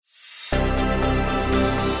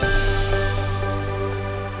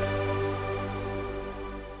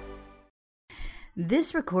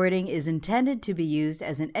This recording is intended to be used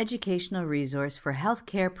as an educational resource for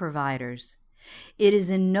healthcare providers. It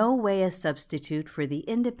is in no way a substitute for the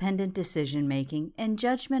independent decision-making and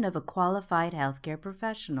judgment of a qualified healthcare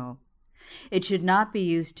professional. It should not be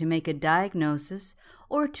used to make a diagnosis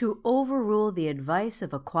or to overrule the advice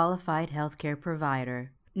of a qualified healthcare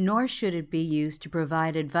provider, nor should it be used to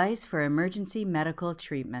provide advice for emergency medical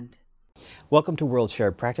treatment. Welcome to World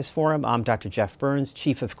Shared Practice Forum. I'm Dr. Jeff Burns,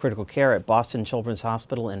 Chief of Critical Care at Boston Children's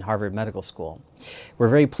Hospital and Harvard Medical School. We're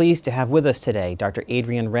very pleased to have with us today Dr.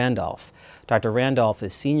 Adrienne Randolph. Dr. Randolph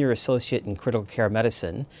is Senior Associate in Critical Care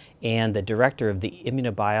Medicine and the Director of the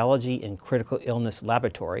Immunobiology and Critical Illness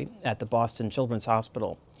Laboratory at the Boston Children's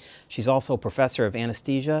Hospital. She's also Professor of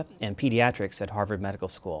Anesthesia and Pediatrics at Harvard Medical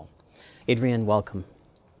School. Adrienne, welcome.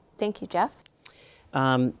 Thank you, Jeff.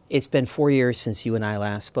 It's been 4 years since you and I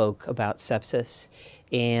last spoke about sepsis,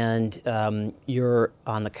 and you're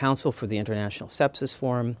on the Council for the International Sepsis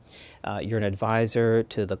Forum. You're an advisor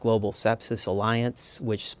to the Global Sepsis Alliance,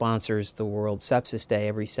 which sponsors the World Sepsis Day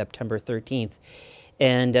every September 13th.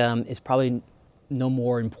 And it's probably no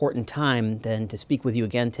more important time than to speak with you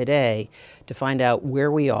again today to find out where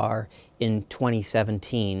we are in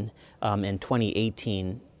 2017 and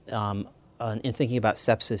 2018 in thinking about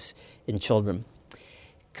sepsis in children.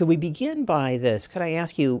 Could we begin by this? Could I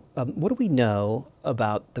ask you, what do we know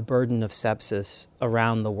about the burden of sepsis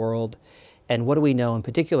around the world, and what do we know in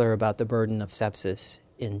particular about the burden of sepsis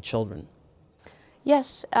in children?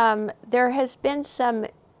 Yes, there has been some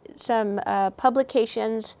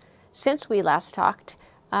publications since we last talked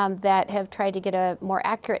that have tried to get a more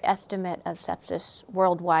accurate estimate of sepsis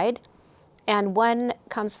worldwide. And one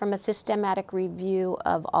comes from a systematic review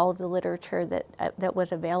of all of the literature that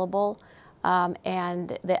was available.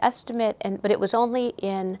 And the estimate, but it was only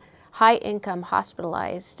in high-income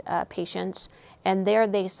hospitalized patients, and there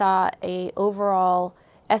they saw an overall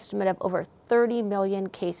estimate of over 30 million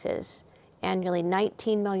cases annually,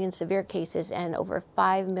 19 million severe cases, and over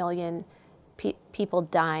 5 million people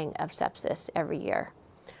dying of sepsis every year.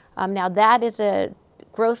 Now that is a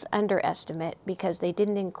gross underestimate because they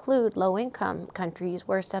didn't include low-income countries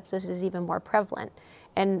where sepsis is even more prevalent.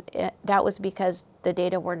 And that was because the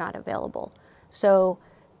data were not available. So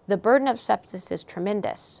the burden of sepsis is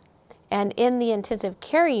tremendous. And in the intensive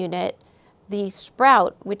care unit, the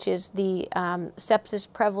SPROUT, which is the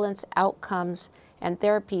Sepsis Prevalence Outcomes and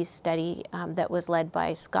Therapies study that was led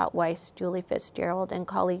by Scott Weiss, Julie Fitzgerald, and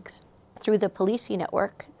colleagues through the PALISI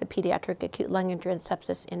network, the Pediatric Acute Lung Injury and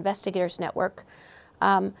Sepsis Investigators Network,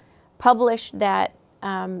 published that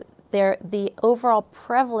the overall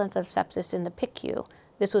prevalence of sepsis in the PICU,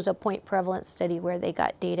 this was a point prevalence study where they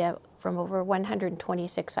got data from over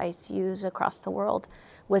 126 ICUs across the world,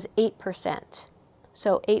 was 8%.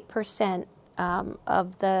 So 8%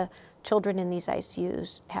 of the children in these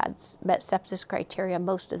ICUs had met sepsis criteria.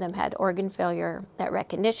 Most of them had organ failure at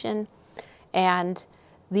recognition, and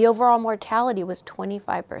the overall mortality was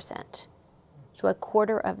 25%. So a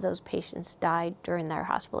quarter of those patients died during their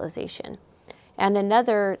hospitalization. And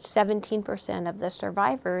another 17% of the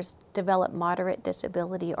survivors developed moderate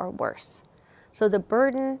disability or worse. So the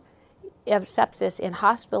burden of sepsis in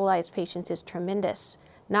hospitalized patients is tremendous,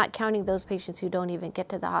 not counting those patients who don't even get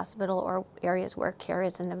to the hospital or areas where care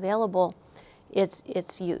isn't available.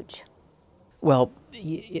 It's huge. Well,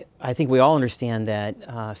 I think we all understand that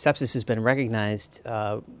sepsis has been recognized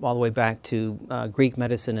all the way back to Greek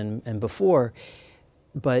medicine and before.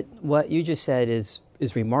 But what you just said is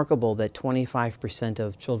remarkable, that 25%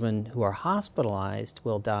 of children who are hospitalized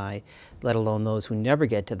will die, let alone those who never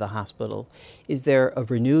get to the hospital. Is there a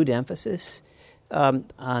renewed emphasis on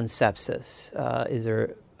sepsis? Is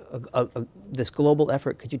there this global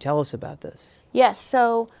effort? Could you tell us about this? Yes,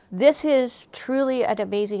 so this is truly an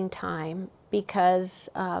amazing time because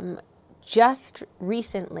just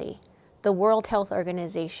recently the World Health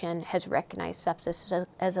Organization has recognized sepsis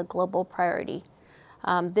as a global priority.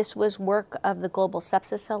 This was work of the Global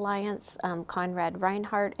Sepsis Alliance. Conrad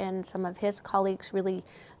Reinhardt and some of his colleagues really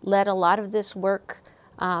led a lot of this work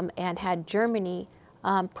and had Germany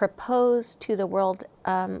propose to the World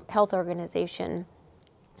Health Organization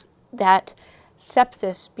that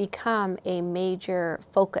sepsis become a major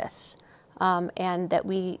focus, and that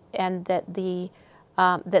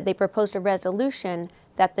they proposed a resolution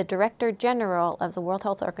that the Director General of the World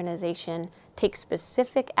Health Organization take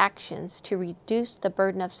specific actions to reduce the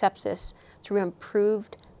burden of sepsis through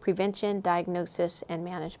improved prevention, diagnosis, and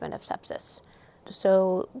management of sepsis.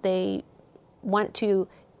 So they want to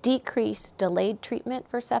decrease delayed treatment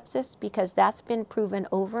for sepsis because that's been proven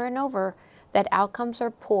over and over that outcomes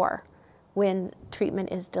are poor when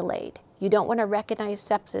treatment is delayed. You don't want to recognize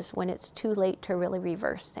sepsis when it's too late to really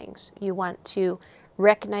reverse things. You want to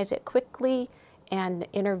recognize it quickly and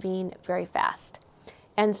intervene very fast.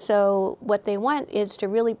 And so what they want is to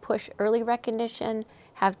really push early recognition,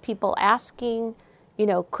 have people asking,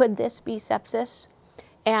 could this be sepsis?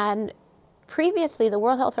 And previously, the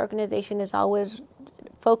World Health Organization has always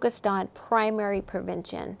focused on primary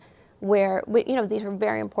prevention, where, these are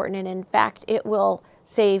very important. And in fact, it will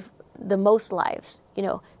save the most lives.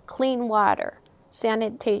 Clean water,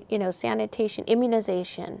 sanitation,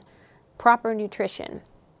 immunization, proper nutrition,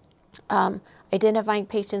 identifying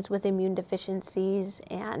patients with immune deficiencies,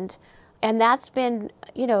 and that's been,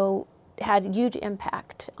 had huge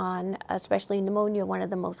impact on especially pneumonia, one of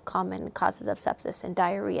the most common causes of sepsis, and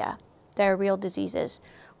diarrheal diseases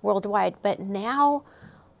worldwide. But now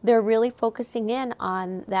they're really focusing in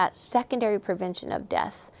on that secondary prevention of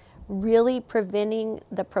death, really preventing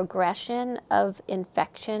the progression of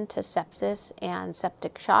infection to sepsis and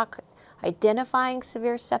septic shock, identifying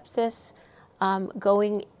severe sepsis,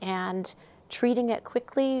 going and treating it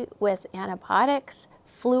quickly with antibiotics,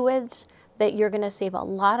 fluids, that you're going to save a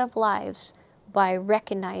lot of lives by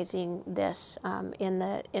recognizing this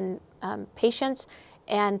in patients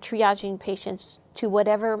and triaging patients to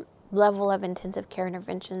whatever level of intensive care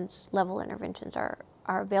interventions are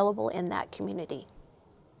available in that community.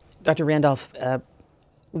 Dr. Randolph,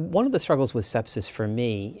 one of the struggles with sepsis for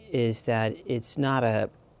me is that it's not a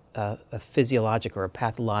physiologic or a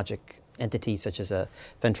pathologic entity such as a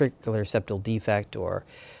ventricular septal defect or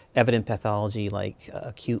evident pathology like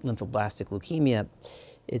acute lymphoblastic leukemia.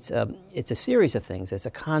 It's a series of things. It's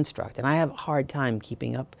a construct, and I have a hard time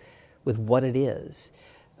keeping up with what it is.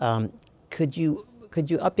 Could you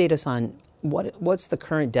update us on what's the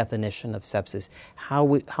current definition of sepsis?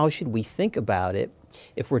 How should we think about it?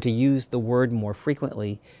 If we're to use the word more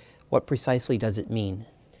frequently, what precisely does it mean?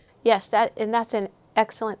 Yes, that's an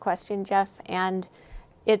excellent question, Jeff, and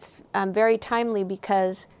it's very timely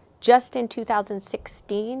because just in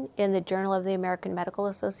 2016, in the Journal of the American Medical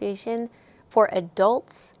Association, for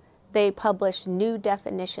adults, they published new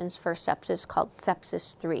definitions for sepsis called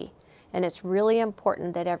Sepsis 3. And it's really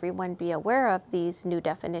important that everyone be aware of these new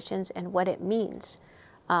definitions and what it means.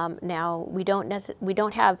 Now, we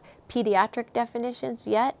don't have pediatric definitions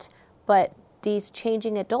yet, but these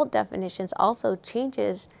changing adult definitions also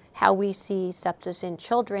changes how we see sepsis in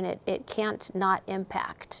children. It can't not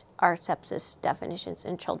impact our sepsis definitions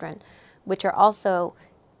in children, which are also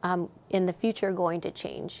in the future going to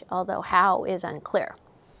change, although how is unclear.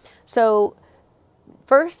 So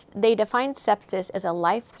first, they define sepsis as a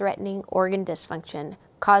life-threatening organ dysfunction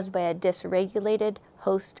caused by a dysregulated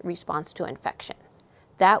host response to infection.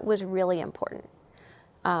 That was really important.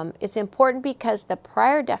 It's important because the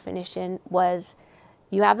prior definition was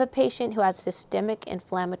you have a patient who has systemic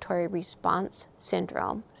inflammatory response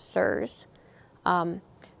syndrome, SIRS,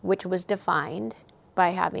 which was defined by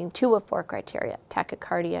having 2 of 4 criteria: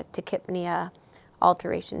 tachycardia, tachypnea,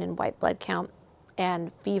 alteration in white blood count,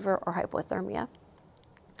 and fever or hypothermia.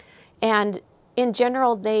 And in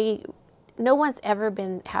general, no one's ever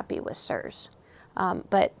been happy with SIRS,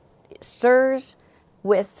 but SIRS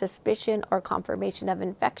with suspicion or confirmation of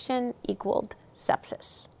infection equaled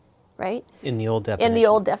sepsis, right? In the old definition. In the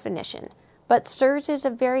old definition. But SIRS is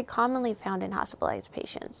very commonly found in hospitalized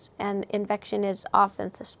patients, and infection is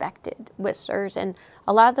often suspected with SIRS, and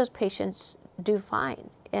a lot of those patients do fine.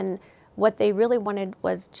 And what they really wanted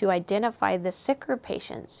was to identify the sicker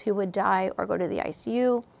patients who would die or go to the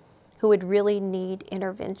ICU, who would really need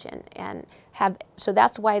intervention. So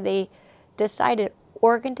that's why they decided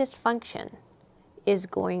organ dysfunction is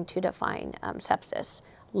going to define sepsis.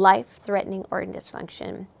 Life-threatening organ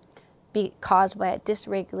dysfunction caused by a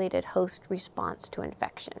dysregulated host response to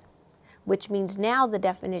infection, which means now the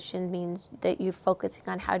definition means that you're focusing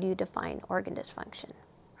on how do you define organ dysfunction,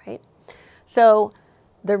 right? So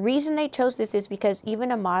the reason they chose this is because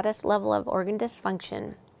even a modest level of organ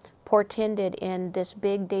dysfunction portended in this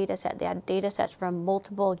big data set. They had data sets from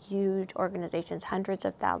multiple huge organizations, hundreds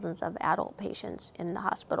of thousands of adult patients in the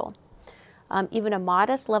hospital. Even a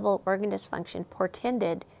modest level of organ dysfunction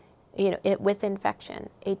portended, with infection,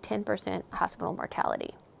 a 10% hospital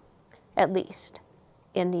mortality, at least,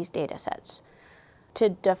 in these data sets. To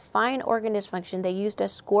define organ dysfunction, they used a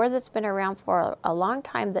score that's been around for a long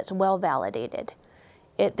time that's well validated.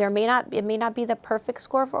 It may not be the perfect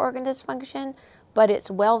score for organ dysfunction, but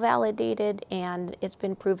it's well validated, and it's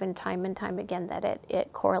been proven time and time again that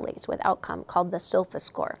it correlates with outcome, called the SOFA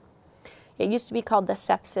score. It used to be called the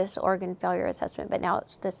Sepsis Organ Failure Assessment, but now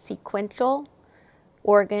it's the Sequential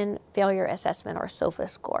Organ Failure Assessment, or SOFA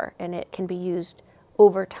score, and it can be used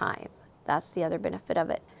over time. That's the other benefit of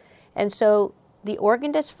it. And so the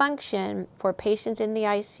organ dysfunction for patients in the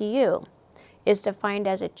ICU is defined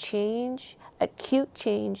as a change, acute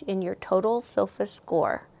change in your total SOFA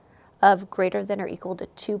score of greater than or equal to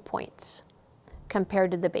 2 points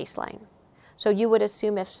compared to the baseline. So you would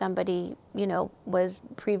assume if somebody, was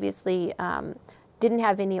previously, didn't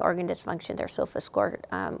have any organ dysfunction, their SOFA score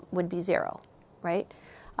would be 0, right?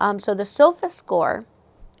 So the SOFA score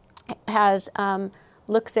has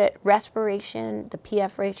looks at respiration, the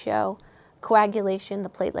PF ratio, coagulation, the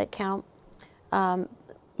platelet count,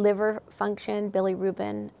 liver function,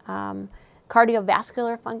 bilirubin,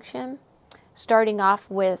 cardiovascular function, starting off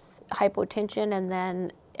with hypotension and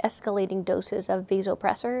then escalating doses of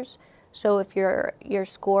vasopressors. So if your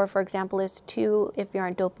score, for example, is 2, if you're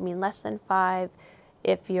on dopamine less than 5,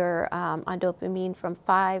 if you're on dopamine from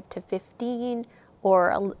 5 to 15,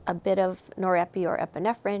 or a bit of norepi or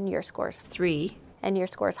epinephrine, your score is 3. And your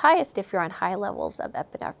score is highest if you're on high levels of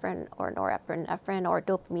epinephrine or norepinephrine or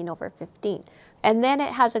dopamine over 15. And then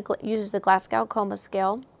it has uses the Glasgow Coma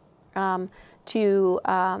Scale as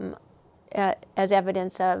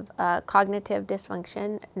evidence of cognitive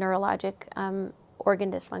dysfunction, neurologic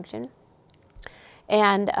organ dysfunction.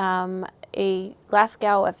 And a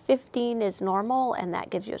Glasgow of 15 is normal, and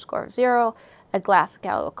that gives you a score of 0. A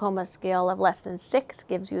Glasgow Coma Scale of less than 6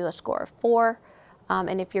 gives you a score of 4.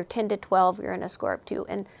 And if you're 10 to 12, you're in a score of 2.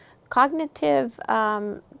 And cognitive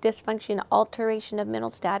dysfunction, alteration of mental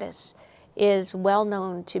status, is well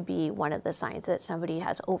known to be one of the signs that somebody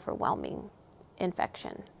has overwhelming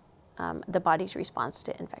infection, the body's response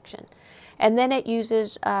to infection. And then it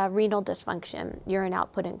uses renal dysfunction, urine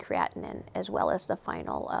output, and creatinine, as well as the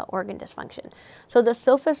final organ dysfunction. So the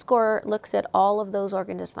SOFA score looks at all of those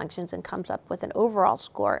organ dysfunctions and comes up with an overall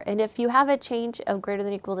score. And if you have a change of greater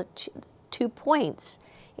than or equal to 2 points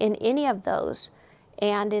in any of those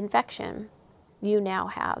and infection, you now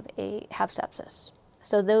have sepsis.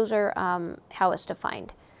 So those are how it's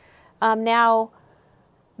defined. Now,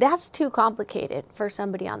 that's too complicated for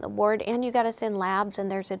somebody on the ward, and you got to send labs, and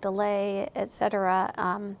there's a delay, etc.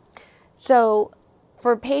 So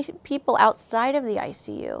for people outside of the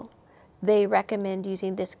ICU, they recommend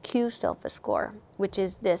using this Q-SOFA score, which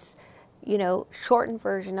is this shortened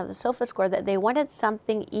version of the SOFA score, that they wanted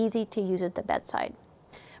something easy to use at the bedside.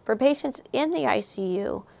 For patients in the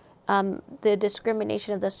ICU, the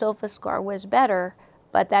discrimination of the SOFA score was better,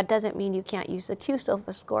 but that doesn't mean you can't use the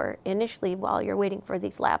Q-SOFA score initially while you're waiting for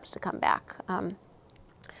these labs to come back.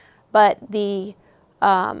 But the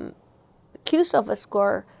Q-SOFA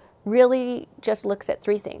score really just looks at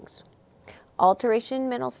 3 things: alteration in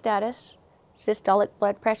mental status, systolic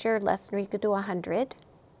blood pressure less than or equal to 100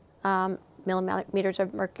 millimeters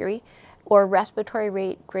of mercury, or respiratory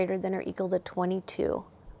rate greater than or equal to 22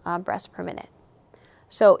 breaths per minute.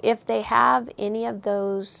 So if they have any of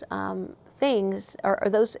those things or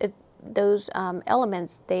those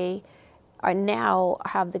elements, they are now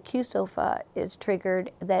have the Q-SOFA is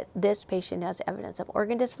triggered that this patient has evidence of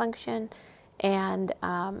organ dysfunction, and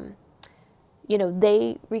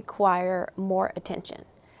they require more attention.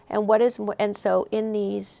 And so in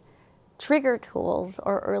these trigger tools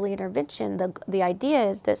or early intervention, the idea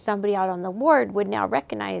is that somebody out on the ward would now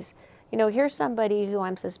recognize, here's somebody who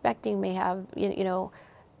I'm suspecting may have,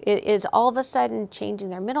 is all of a sudden changing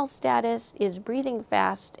their mental status, is breathing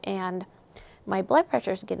fast, and my blood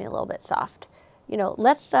pressure is getting a little bit soft.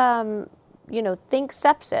 Let's, think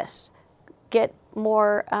sepsis, get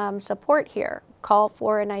more support here, call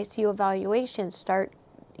for an ICU evaluation, start,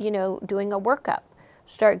 doing a workup.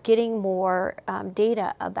 Start getting more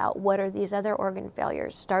data about what are these other organ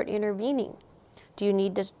failures. Start intervening. Do you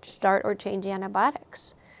need to start or change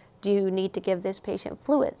antibiotics? Do you need to give this patient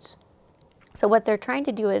fluids? So what they're trying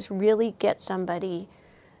to do is really get somebody,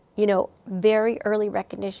 very early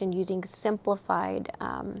recognition using simplified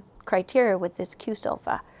criteria with this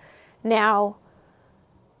Q-SOFA. Now,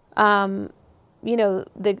 the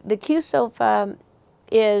Q-SOFA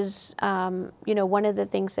is, one of the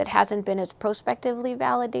things that hasn't been as prospectively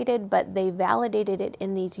validated, but they validated it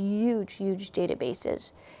in these huge, huge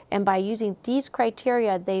databases. And by using these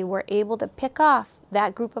criteria, they were able to pick off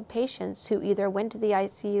that group of patients who either went to the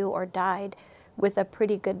ICU or died with a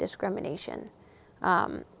pretty good discrimination.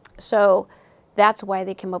 So that's why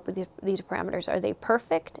they came up with these parameters. Are they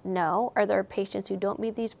perfect? No. Are there patients who don't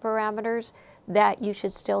meet these parameters that you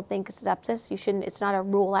should still think sepsis? It's not a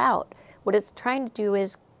rule out. What it's trying to do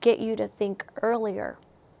is get you to think earlier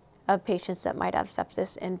of patients that might have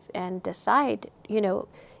sepsis and decide,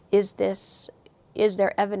 is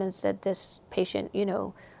there evidence that this patient,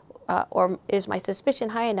 or is my suspicion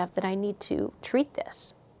high enough that I need to treat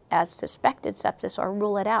this as suspected sepsis or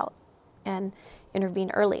rule it out and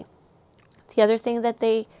intervene early. The other thing that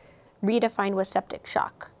they redefined was septic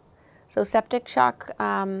shock. So septic shock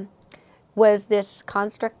was this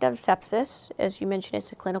construct of sepsis, as you mentioned,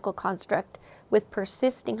 it's a clinical construct, with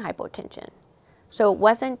persisting hypotension. So it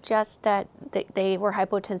wasn't just that they were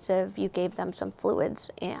hypotensive, you gave them some fluids,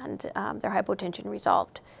 and their hypotension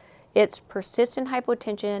resolved. It's persistent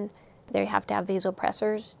hypotension. They have to have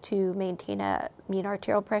vasopressors to maintain a mean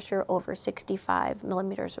arterial pressure over 65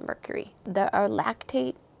 millimeters of mercury. The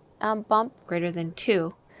lactate bump greater than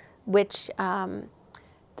 2, which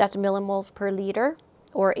that's millimoles per liter,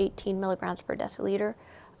 or 18 milligrams per deciliter,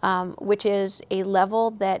 which is a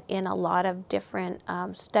level that in a lot of different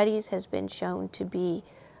studies has been shown to be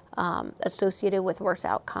associated with worse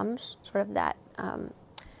outcomes, sort of that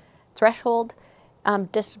threshold,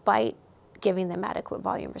 despite giving them adequate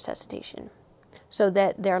volume resuscitation. So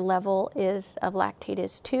that their level of lactate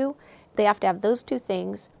is 2. They have to have those two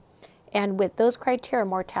things, and with those criteria,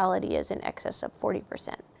 mortality is in excess of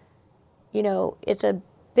 40%. You know, it's a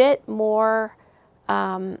bit more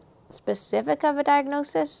specific of a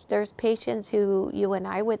diagnosis. There's patients who you and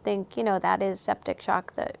I would think, you know, that is septic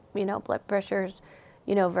shock, that, you know, blood pressure's,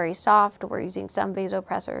 you know, very soft, we're using some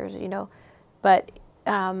vasopressors, you know, but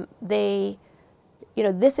you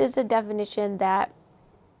know, this is a definition that,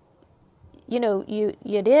 you know,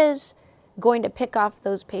 it is going to pick off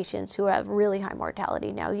those patients who have really high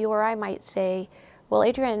mortality. Now, you or I might say, well,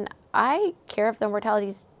 Adrienne, I care if their mortality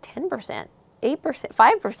is 10%, 8%,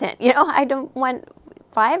 5%. You know, I don't want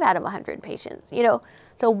 5 out of 100 patients, you know.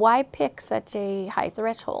 So why pick such a high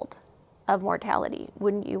threshold of mortality?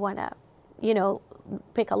 Wouldn't you want to, you know,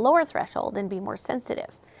 pick a lower threshold and be more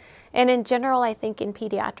sensitive? And in general, I think in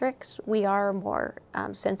pediatrics, we are more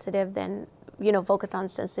sensitive than, you know, focus on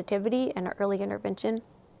sensitivity and early intervention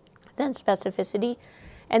than specificity.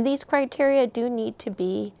 And these criteria do need to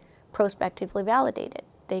be prospectively validated.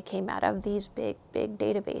 They came out of these big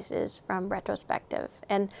databases from retrospective.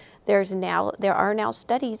 And there are now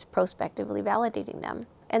studies prospectively validating them.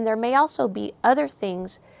 And there may also be other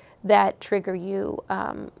things that trigger you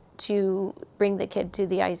to bring the kid to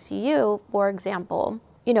the ICU. For example,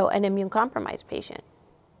 you know, an immune-compromised patient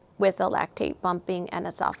with a lactate bumping and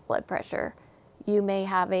a soft blood pressure, you may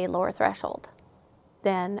have a lower threshold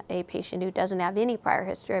than a patient who doesn't have any prior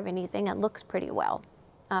history of anything and looks pretty well.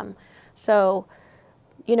 So,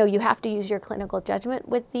 you know, you have to use your clinical judgment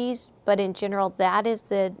with these, but in general, that is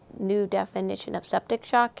the new definition of septic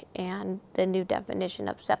shock and the new definition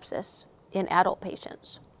of sepsis in adult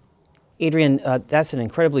patients. Adrienne, that's an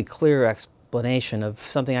incredibly clear explanation of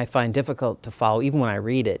something I find difficult to follow even when I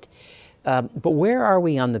read it. But where are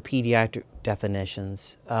we on the pediatric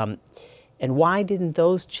definitions? And why didn't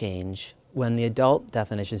those change when the adult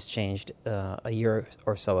definitions changed a year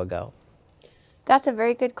or so ago? That's a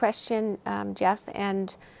very good question, Jeff.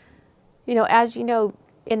 And, you know, as you know,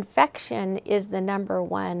 infection is the number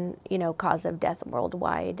one, you know, cause of death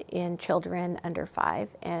worldwide in children under 5,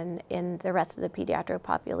 and in the rest of the pediatric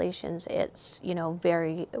populations, it's, you know,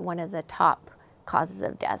 one of the top causes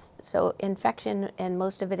of death. So infection, and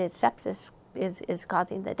most of it is sepsis, is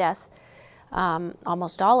causing the death,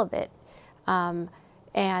 almost all of it.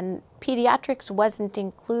 And pediatrics wasn't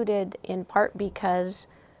included in part because,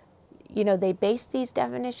 you know, they based these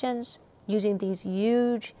definitions using these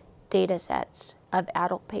huge data sets of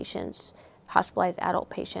adult patients, hospitalized adult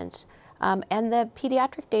patients. And the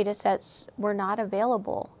pediatric data sets were not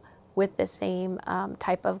available with the same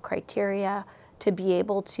type of criteria to be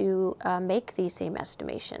able to make these same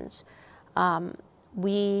estimations.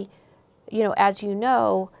 We, you know, as you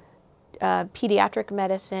know, pediatric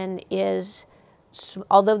medicine is,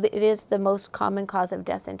 although it is the most common cause of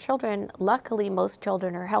death in children, luckily most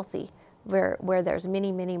children are healthy, where there's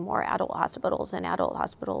many more adult hospitals and adult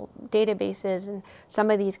hospital databases. And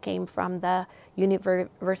some of these came from the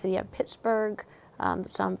University of Pittsburgh,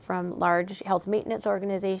 some from large health maintenance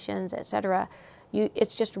organizations, et cetera.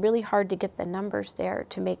 It's just really hard to get the numbers there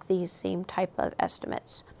to make these same type of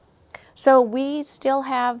estimates. So we still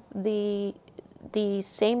have the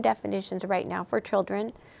same definitions right now for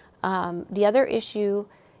children. The other issue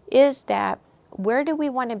is that where do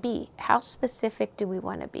we want to be? How specific do we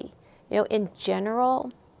want to be? You know, in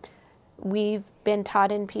general, we've been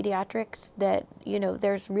taught in pediatrics that, you know,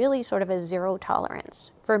 there's really sort of a zero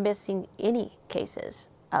tolerance for missing any cases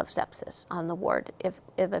of sepsis on the ward. If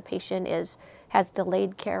a patient has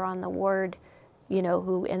delayed care on the ward, you know,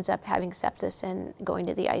 who ends up having sepsis and going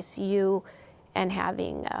to the ICU and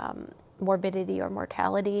having morbidity or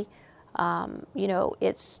mortality, you know,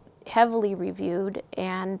 it's heavily reviewed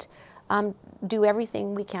and do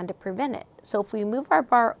everything we can to prevent it. So if we move our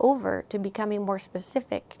bar over to becoming more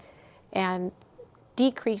specific and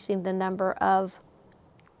decreasing the number of,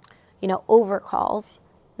 overcalls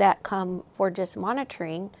that come for just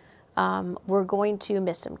monitoring, we're going to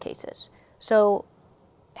miss some cases. So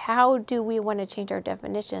how do we want to change our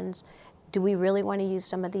definitions? Do we really want to use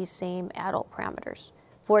some of these same adult parameters?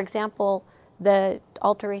 For example, the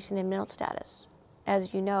alteration in mental status.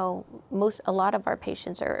 As you know, a lot of our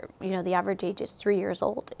patients are, the average age is 3 years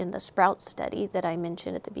old. In the Sprout study that I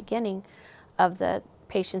mentioned at the beginning of the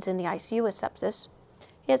patients in the ICU with sepsis,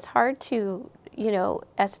 it's hard to,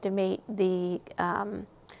 estimate the,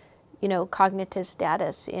 cognitive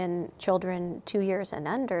status in children 2 years and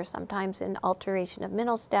under, sometimes in alteration of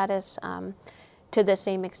mental status, to the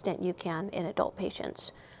same extent you can in adult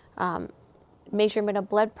patients. Measurement of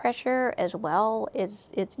blood pressure as well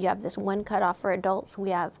you have this one cutoff for adults.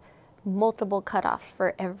 We have multiple cutoffs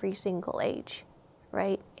for every single age,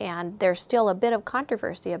 right? And there's still a bit of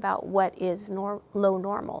controversy about what is low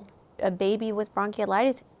normal. A baby with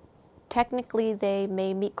bronchiolitis, technically they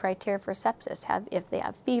may meet criteria for sepsis, if they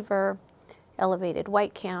have fever, elevated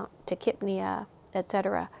white count, tachypnea,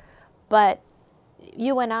 etc. But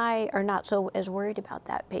you and I are not so as worried about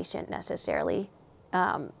that patient necessarily.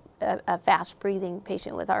 A fast-breathing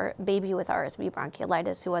patient with our baby with RSV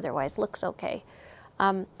bronchiolitis who otherwise looks okay.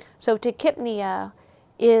 So tachypnea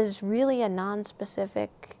is really a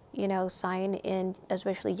non-specific, sign in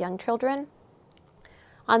especially young children.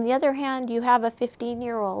 On the other hand, you have a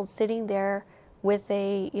 15-year-old sitting there with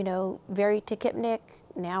a, very tachypnic,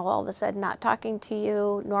 now all of a sudden not talking to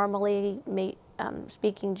you, normally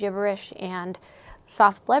speaking gibberish, and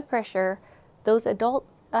soft blood pressure. Those adult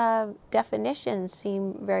definitions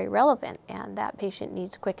seem very relevant, and that patient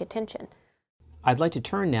needs quick attention. I'd like to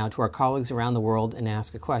turn now to our colleagues around the world and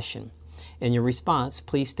ask a question. In your response,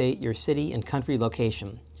 please state your city and country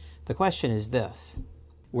location. The question is this: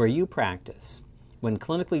 where you practice, when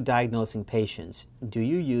clinically diagnosing patients, do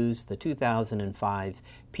you use the 2005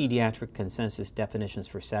 Pediatric Consensus Definitions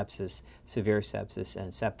for Sepsis, Severe Sepsis,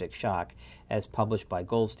 and Septic Shock as published by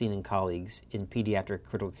Goldstein and colleagues in Pediatric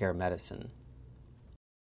Critical Care Medicine?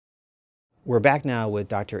 We're back now with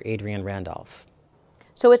Dr. Adrienne Randolph.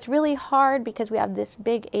 So it's really hard because we have this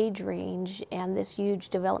big age range and this huge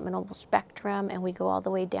developmental spectrum, and we go all the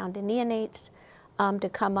way down to neonates to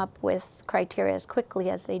come up with criteria as quickly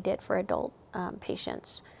as they did for adult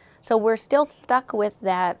patients. So we're still stuck with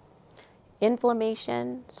that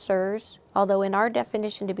inflammation, SIRS, although in our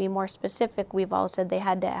definition, to be more specific, we've all said they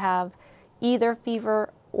had to have either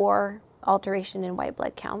fever or alteration in white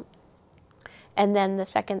blood count. And then the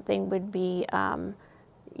second thing would be,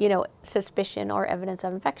 suspicion or evidence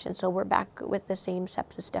of infection. So we're back with the same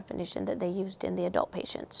sepsis definition that they used in the adult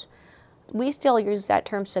patients. We still use that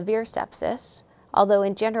term severe sepsis, although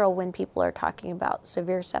in general, when people are talking about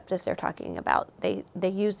severe sepsis, they're talking about, they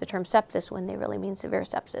use the term sepsis when they really mean severe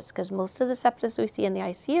sepsis, because most of the sepsis we see in the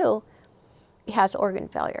ICU has organ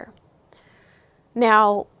failure.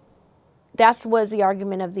 Now, that was the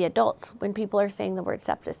argument of the adults. When people are saying the word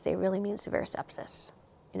sepsis, they really mean severe sepsis.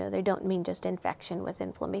 They don't mean just infection with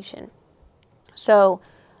inflammation. So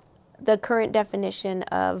the current definition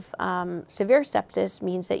of severe sepsis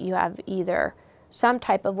means that you have either some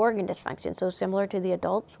type of organ dysfunction. So similar to the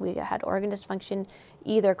adults, we had organ dysfunction,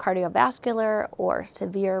 either cardiovascular or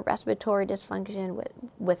severe respiratory dysfunction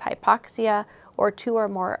with hypoxia, or two or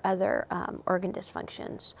more other organ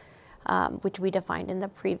dysfunctions, which we defined in the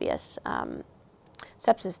previous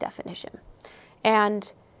sepsis definition.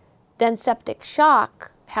 And then septic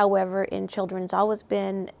shock, however, in children has always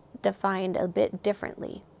been defined a bit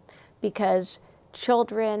differently, because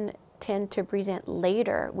children tend to present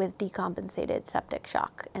later with decompensated septic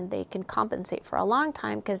shock, and they can compensate for a long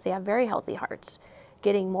time because they have very healthy hearts,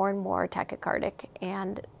 getting more and more tachycardic,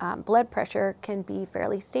 and blood pressure can be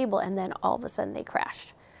fairly stable, and then all of a sudden they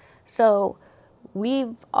crash. So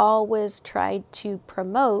we've always tried to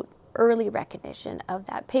promote early recognition of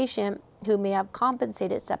that patient who may have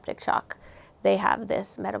compensated septic shock. They have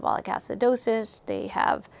this metabolic acidosis, they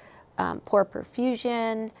have poor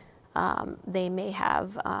perfusion, they may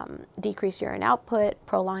have decreased urine output,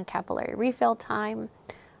 prolonged capillary refill time,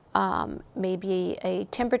 maybe a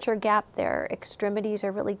temperature gap. Their extremities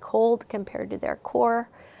are really cold compared to their core.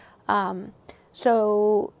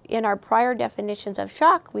 So in our prior definitions of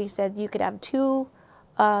shock, we said you could have two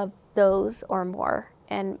of those or more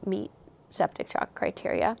and meet septic shock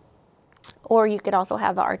criteria. Or you could also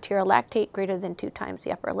have an arterial lactate greater than 2 times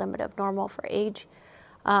the upper limit of normal for age.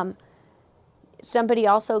 Somebody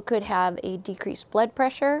also could have a decreased blood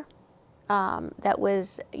pressure that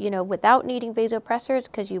was, without needing vasopressors,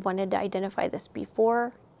 because you wanted to identify this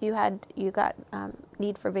before you got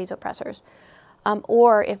need for vasopressors.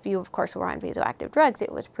 Or if you, of course, were on vasoactive drugs,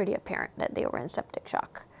 it was pretty apparent that they were in septic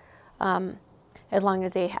shock, as long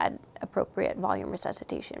as they had appropriate volume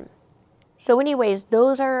resuscitation. So anyways,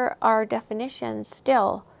 those are our definitions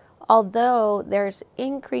still, although there's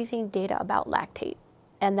increasing data about lactate.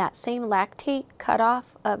 And that same lactate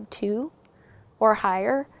cutoff of 2 or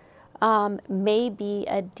higher may be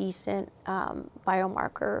a decent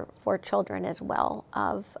biomarker for children as well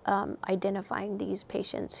of identifying these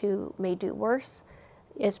patients who may do worse,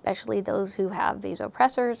 especially those who have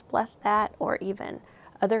vasopressors plus that, or even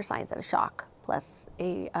other signs of shock plus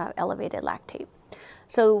a elevated lactate.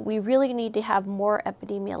 So we really need to have more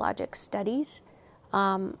epidemiologic studies.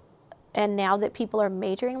 And now that people are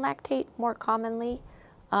measuring lactate more commonly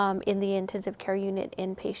in the intensive care unit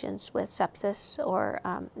in patients with sepsis, or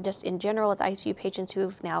just in general with ICU patients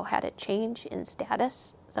who've now had a change in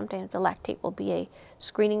status, sometimes the lactate will be a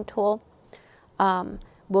screening tool.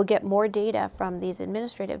 We'll get more data from these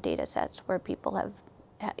administrative data sets where people have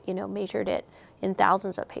measured it in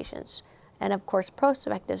thousands of patients. And of course,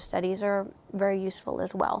 prospective studies are very useful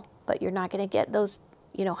as well, but you're not going to get those,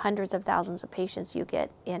 hundreds of thousands of patients you get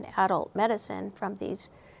in adult medicine from these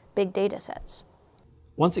big data sets.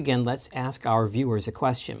 Once again, let's ask our viewers a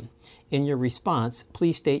question. In your response,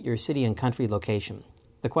 please state your city and country location.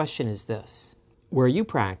 The question is this: where you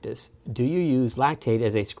practice, do you use lactate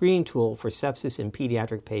as a screening tool for sepsis in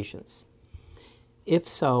pediatric patients? If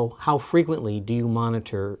so, how frequently do you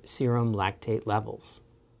monitor serum lactate levels?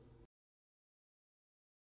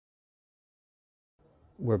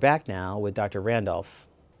 We're back now with Dr. Randolph.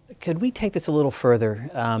 Could we take this a little further?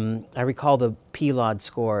 I recall the PLOD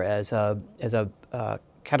score as a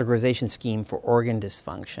categorization scheme for organ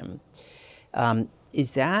dysfunction.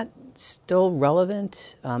 Is that still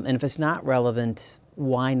relevant? And if it's not relevant,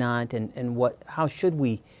 why not? And how should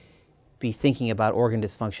we be thinking about organ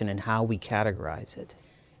dysfunction and how we categorize it?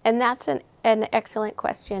 And that's an excellent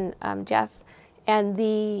question, Jeff. And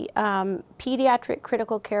the Pediatric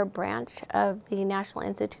Critical Care branch of the National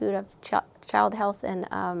Institute of Child Health and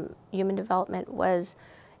Human Development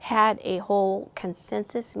had a whole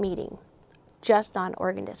consensus meeting just on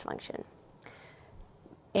organ dysfunction.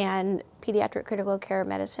 And Pediatric Critical Care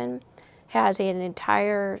Medicine has an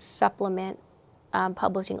entire supplement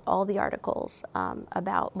publishing all the articles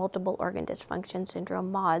about multiple organ dysfunction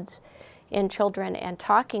syndrome, MODS, in children, and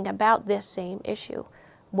talking about this same issue.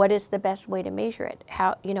 What is the best way to measure it?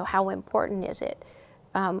 How important is it?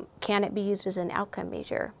 Can it be used as an outcome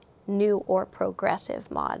measure? New or progressive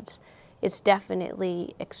MODS. It's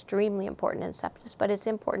definitely extremely important in sepsis, but it's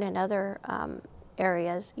important in other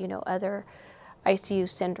areas, other ICU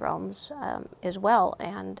syndromes as well.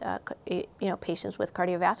 And, patients with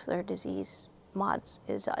cardiovascular disease, MODS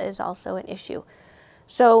is also an issue.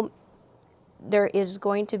 So there is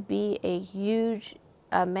going to be a huge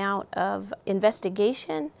amount of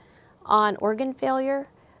investigation on organ failure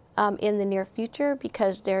in the near future,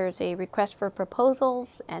 because there's a request for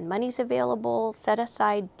proposals and money's available set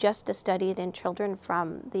aside just to study it in children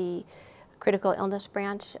from the critical illness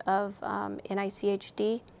branch of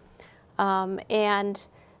NICHD. And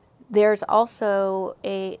there's also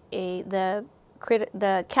the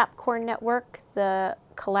CAPCOR network, the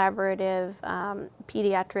Collaborative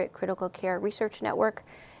Pediatric Critical Care Research Network,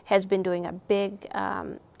 has been doing a big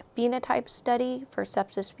phenotype study for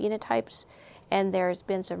sepsis phenotypes, and there's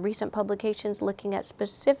been some recent publications looking at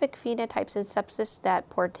specific phenotypes in sepsis that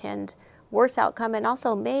portend worse outcome and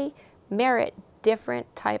also may merit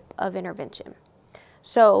different type of intervention.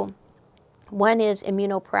 So one is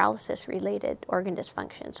immunoparalysis-related organ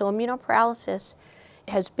dysfunction. So immunoparalysis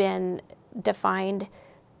has been defined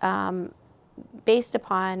based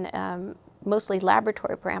upon mostly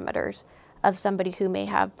laboratory parameters of somebody who may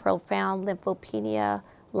have profound lymphopenia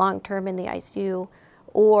long-term in the ICU,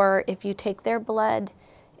 or if you take their blood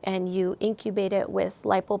and you incubate it with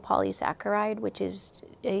lipopolysaccharide, which is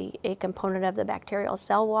a component of the bacterial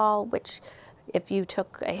cell wall, which if you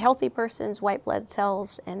took a healthy person's white blood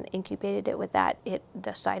cells and incubated it with that,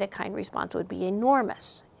 the cytokine response would be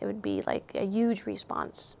enormous. It would be like a huge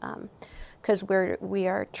response, because we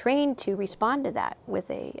are trained to respond to that with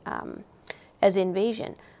as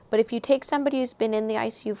invasion. But if you take somebody who's been in the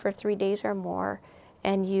ICU for 3 days or more,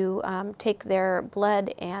 and you take their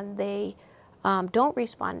blood and they don't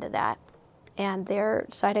respond to that, and their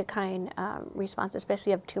cytokine response,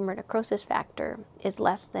 especially of tumor necrosis factor, is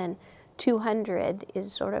less than 200,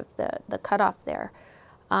 is sort of the cutoff there,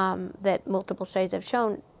 that multiple studies have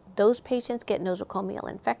shown, those patients get nosocomial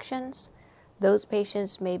infections. Those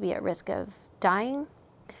patients may be at risk of dying,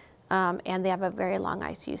 and they have a very long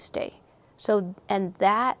ICU stay. So, and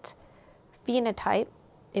that phenotype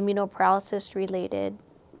immunoparalysis-related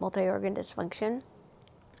multi-organ dysfunction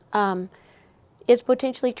is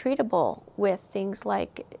potentially treatable with things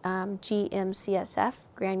like GM-CSF,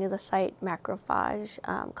 granulocyte macrophage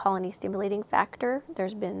colony stimulating factor.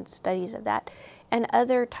 There's been studies of that, and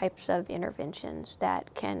other types of interventions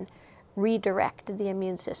that can redirect the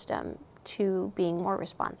immune system to being more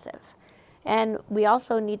responsive. And we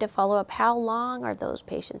also need to follow up, how long are those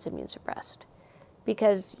patients immune suppressed?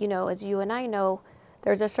 Because, as you and I know,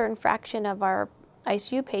 there's a certain fraction of our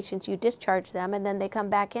ICU patients, you discharge them and then they come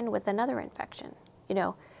back in with another infection,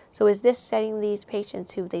 So is this setting these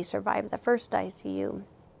patients who they survive the first ICU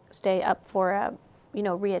stay up for a,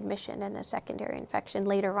 readmission and a secondary infection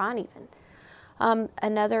later on even?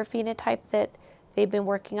 Another phenotype that they've been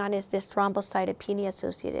working on is this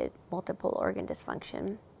thrombocytopenia-associated multiple organ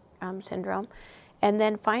dysfunction syndrome. And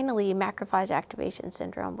then finally, macrophage activation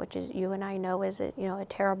syndrome, which is, you and I know, is a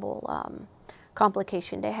terrible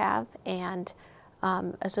complication to have, and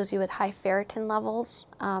associated with high ferritin levels,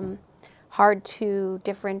 hard to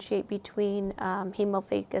differentiate between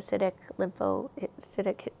hemophagocytic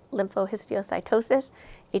lymphohistiocytosis,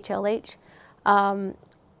 HLH,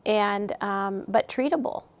 but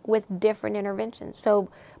treatable with different interventions. So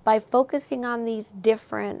by focusing on these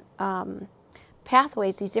different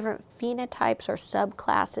pathways, these different phenotypes or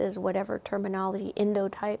subclasses, whatever terminology,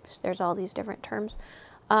 endotypes, there's all these different terms.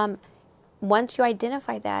 Once you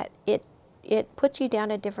identify that, it puts you down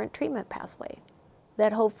a different treatment pathway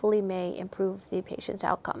that hopefully may improve the patient's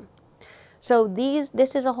outcome. So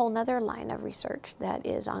this is a whole nother line of research that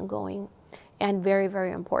is ongoing and very,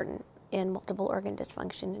 very important in multiple organ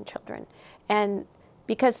dysfunction in children. And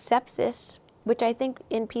because sepsis, which I think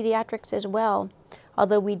in pediatrics as well,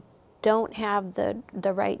 although we don't have the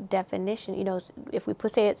right definition, if we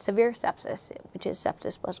say it's severe sepsis, which is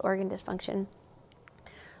sepsis plus organ dysfunction,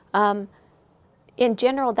 in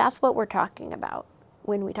general, that's what we're talking about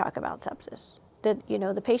when we talk about sepsis. That,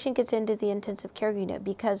 the patient gets into the intensive care unit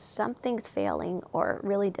because something's failing or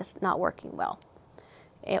really just not working well,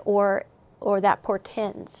 or that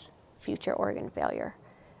portends future organ failure.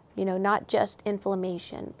 Not just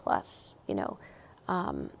inflammation plus,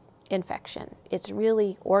 infection. It's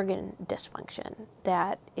really organ dysfunction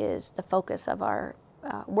that is the focus of our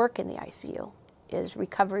work in the ICU, is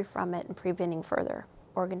recovery from it and preventing further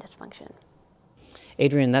organ dysfunction.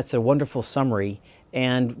 Adrienne, that's a wonderful summary.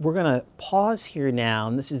 And we're going to pause here now,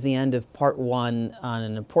 and this is the end of part 1 on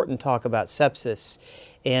an important talk about sepsis.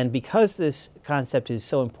 And because this concept is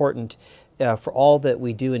so important for all that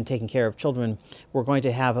we do in taking care of children, we're going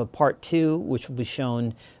to have a part 2, which will be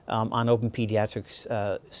shown on Open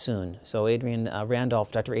Pediatrics soon. So Adrienne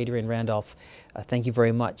Randolph, Dr. Adrienne Randolph, thank you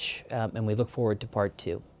very much, and we look forward to part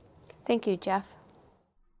 2. Thank you, Jeff.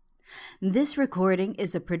 This recording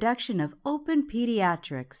is a production of Open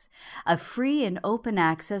Pediatrics, a free and open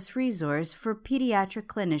access resource for pediatric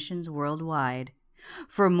clinicians worldwide.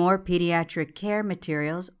 For more pediatric care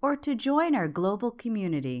materials or to join our global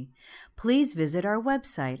community, please visit our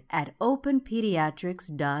website at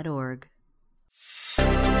openpediatrics.org.